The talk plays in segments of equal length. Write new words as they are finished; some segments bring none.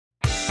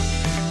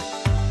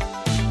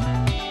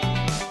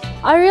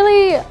I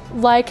really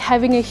like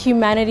having a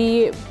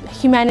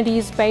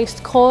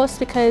humanities-based course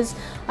because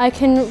I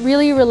can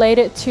really relate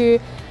it to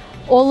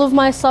all of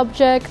my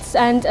subjects,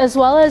 and as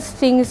well as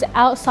things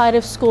outside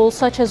of school,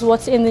 such as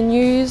what's in the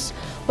news,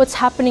 what's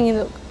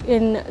happening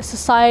in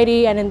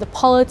society and in the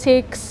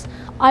politics.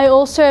 I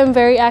also am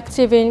very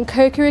active in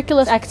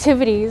co-curricular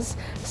activities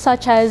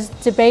such as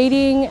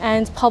debating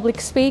and public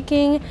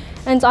speaking,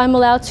 and I'm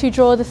allowed to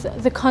draw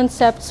the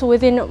concepts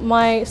within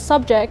my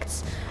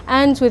subjects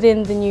and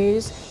within the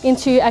news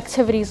into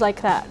activities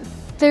like that.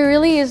 There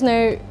really is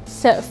no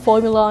set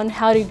formula on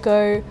how to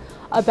go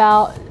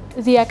about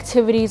the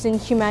activities in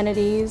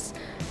humanities,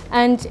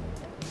 and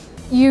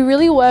you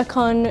really work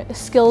on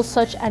skills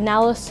such as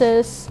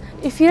analysis.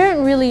 If you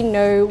don't really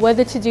know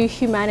whether to do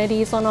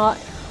humanities or not,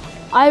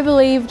 I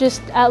believe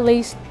just at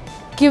least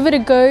give it a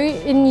go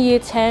in year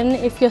 10.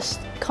 If you're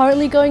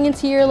currently going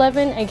into year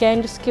 11,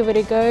 again, just give it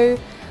a go,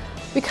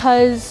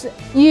 because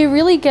you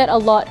really get a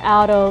lot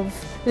out of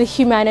the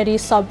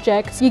humanities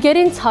subjects. You get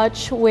in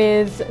touch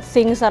with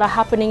things that are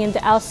happening in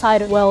the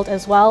outside world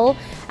as well,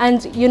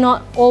 and you're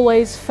not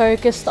always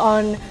focused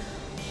on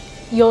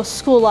your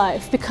school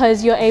life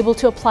because you're able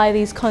to apply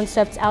these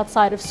concepts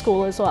outside of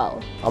school as well.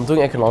 I'm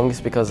doing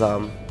economics because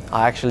I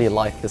actually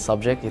like the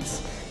subject.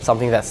 It's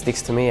something that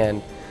sticks to me,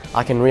 and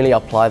I can really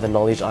apply the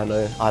knowledge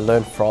I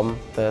learned from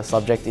the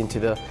subject into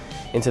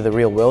the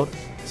real world.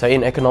 So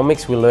in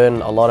economics we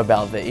learn a lot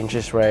about the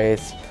interest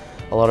rates,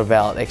 a lot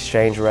about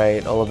exchange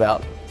rate, all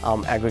about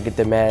aggregate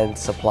demand,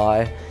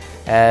 supply,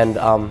 and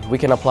we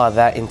can apply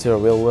that into a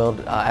real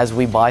world as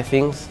we buy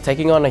things.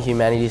 Taking on a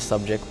humanities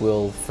subject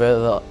will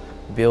further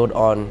build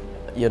on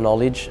your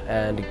knowledge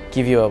and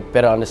give you a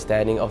better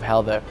understanding of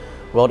how the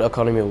world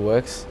economy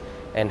works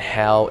and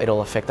how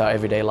it'll affect our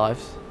everyday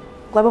lives.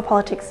 Global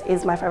politics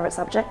is my favourite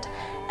subject,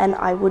 and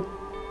I would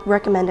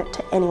recommend it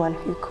to anyone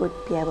who could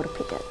be able to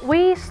pick it.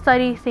 We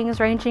study things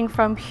ranging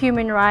from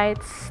human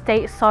rights,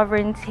 state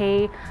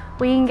sovereignty.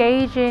 We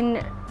engage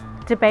in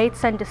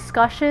debates and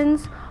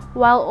discussions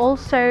while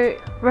also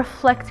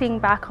reflecting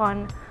back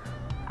on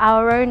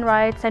our own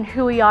rights and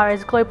who we are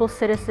as global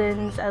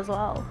citizens as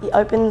well. It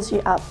opens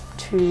you up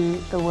to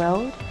the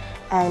world,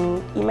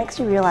 and it makes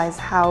you realise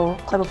how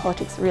global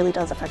politics really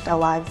does affect our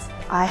lives.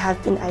 I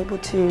have been able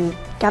to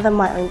gather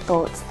my own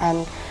thoughts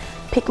and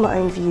pick my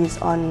own views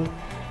on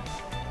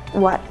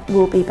what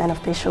will be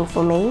beneficial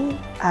for me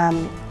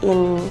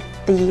in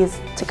the years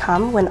to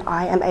come when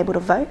I am able to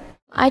vote.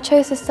 I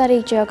chose to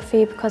study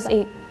geography because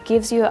it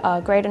gives you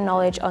a greater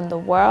knowledge on the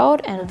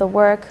world, and the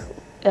work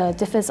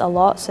differs a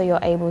lot, so you're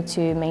able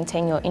to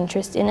maintain your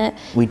interest in it.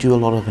 We do a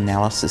lot of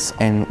analysis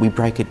and we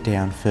break it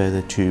down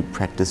further to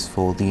practice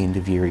for the end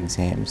of year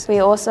exams. We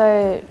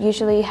also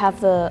usually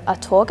have a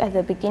talk at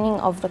the beginning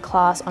of the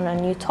class on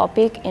a new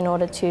topic in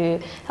order to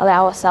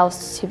allow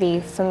ourselves to be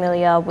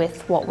familiar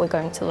with what we're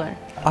going to learn.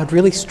 I'd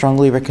really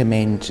strongly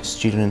recommend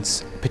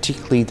students,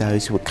 particularly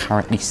those who are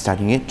currently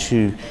studying it,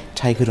 to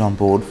take it on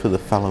board for the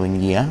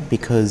following year,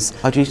 because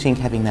I do think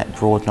having that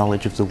broad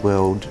knowledge of the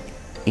world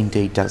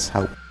indeed does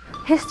help.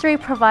 History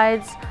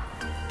provides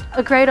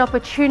a great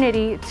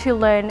opportunity to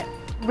learn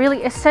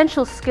really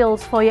essential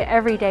skills for your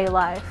everyday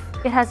life.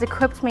 It has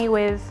equipped me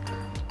with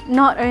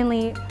not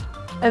only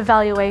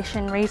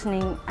evaluation,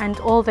 reasoning, and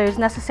all those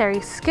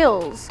necessary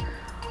skills,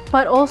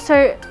 but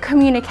also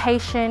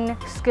communication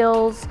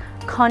skills,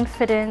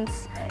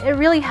 confidence. It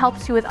really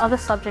helps you with other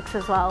subjects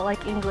as well,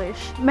 like English.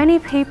 Many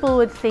people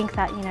would think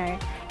that,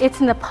 it's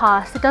in the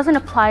past, it doesn't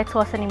apply to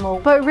us anymore,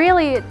 but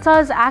really it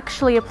does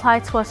actually apply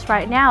to us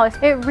right now.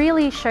 It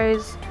really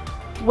shows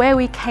where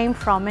we came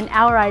from and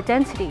our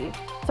identity.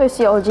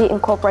 Sociology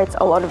incorporates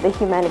a lot of the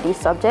humanities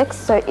subjects,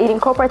 so it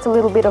incorporates a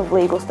little bit of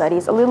legal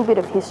studies, a little bit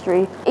of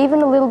history,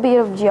 even a little bit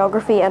of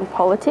geography and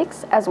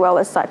politics, as well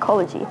as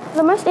psychology.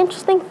 The most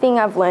interesting thing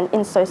I've learned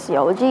in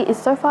sociology is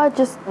so far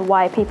just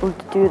why people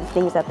do the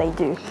things that they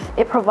do.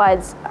 It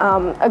provides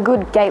a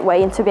good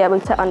gateway into be able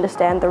to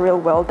understand the real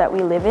world that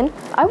we live in.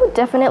 I would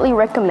definitely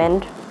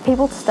recommend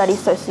people to study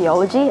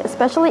sociology,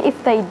 especially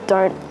if they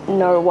don't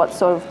know what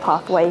sort of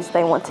pathways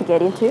they want to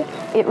get into.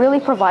 It really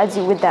provides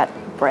you with that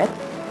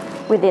breadth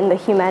within the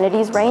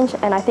humanities range,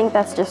 and I think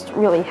that's just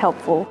really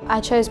helpful. I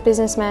chose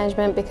business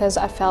management because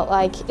I felt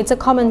like it's a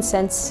common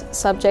sense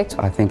subject.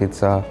 I think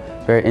it's a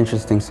very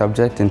interesting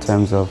subject in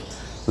terms of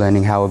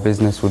learning how a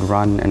business would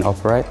run and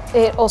operate.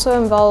 It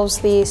also involves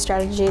the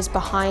strategies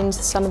behind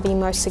some of the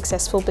most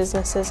successful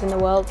businesses in the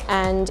world,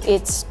 and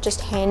it's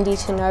just handy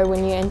to know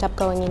when you end up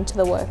going into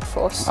the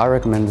workforce. I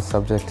recommend the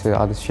subject to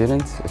other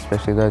students,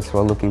 especially those who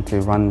are looking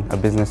to run a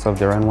business of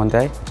their own one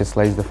day. It just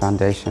lays the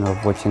foundation of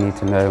what you need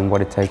to know and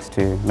what it takes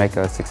to make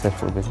a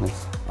successful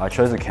business. I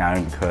chose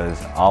accounting because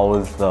I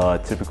was the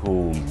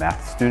typical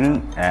math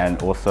student,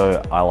 and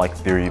also I like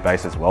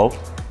theory-based as well.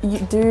 You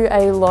do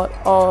a lot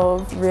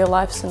of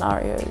real-life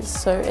scenarios,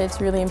 so it's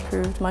really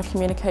improved my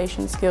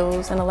communication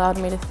skills and allowed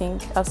me to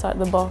think outside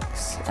the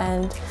box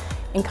and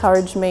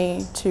encouraged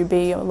me to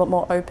be a lot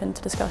more open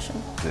to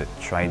discussion. It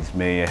trains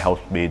me, it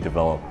helps me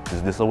develop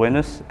business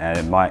awareness, and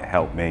it might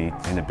help me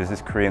in a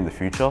business career in the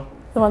future.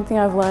 The one thing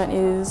I've learnt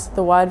is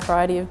the wide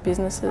variety of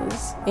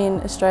businesses in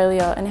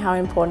Australia and how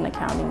important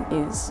accounting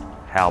is.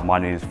 How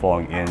money is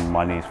flowing in,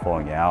 money is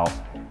flowing out,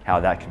 how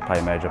that can play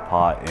a major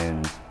part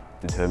in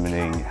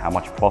determining how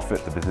much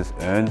profit the business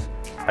earns.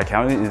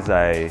 Accounting is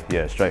a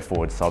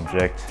straightforward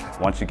subject.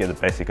 Once you get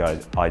the basic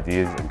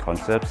ideas and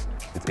concepts,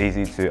 it's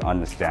easy to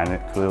understand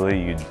it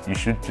clearly. You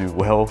should do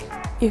well.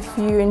 If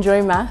you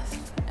enjoy math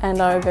and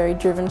are a very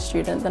driven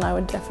student, then I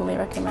would definitely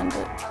recommend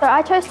it. So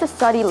I chose to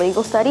study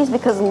legal studies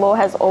because law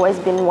has always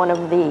been one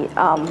of the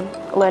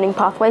learning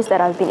pathways that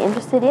I've been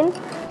interested in.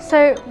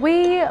 So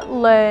we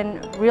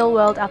learn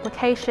real-world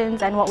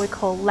applications and what we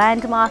call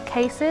landmark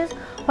cases,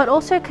 but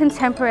also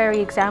contemporary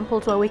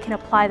examples where we can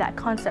apply that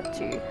concept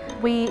to.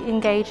 We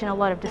engage in a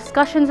lot of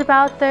discussions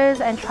about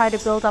those and try to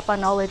build up our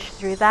knowledge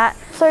through that.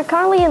 So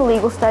currently in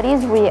legal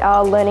studies we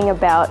are learning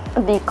about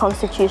the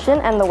Constitution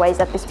and the ways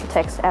that this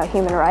protects our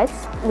human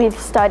rights. We've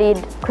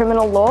studied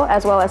criminal law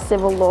as well as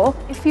civil law.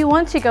 If you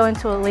want to go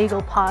into a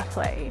legal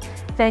pathway,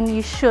 then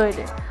you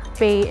should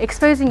be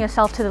exposing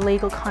yourself to the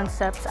legal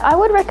concepts. I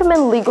would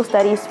recommend legal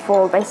studies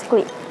for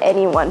basically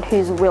anyone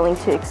who's willing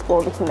to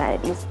explore the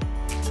humanities.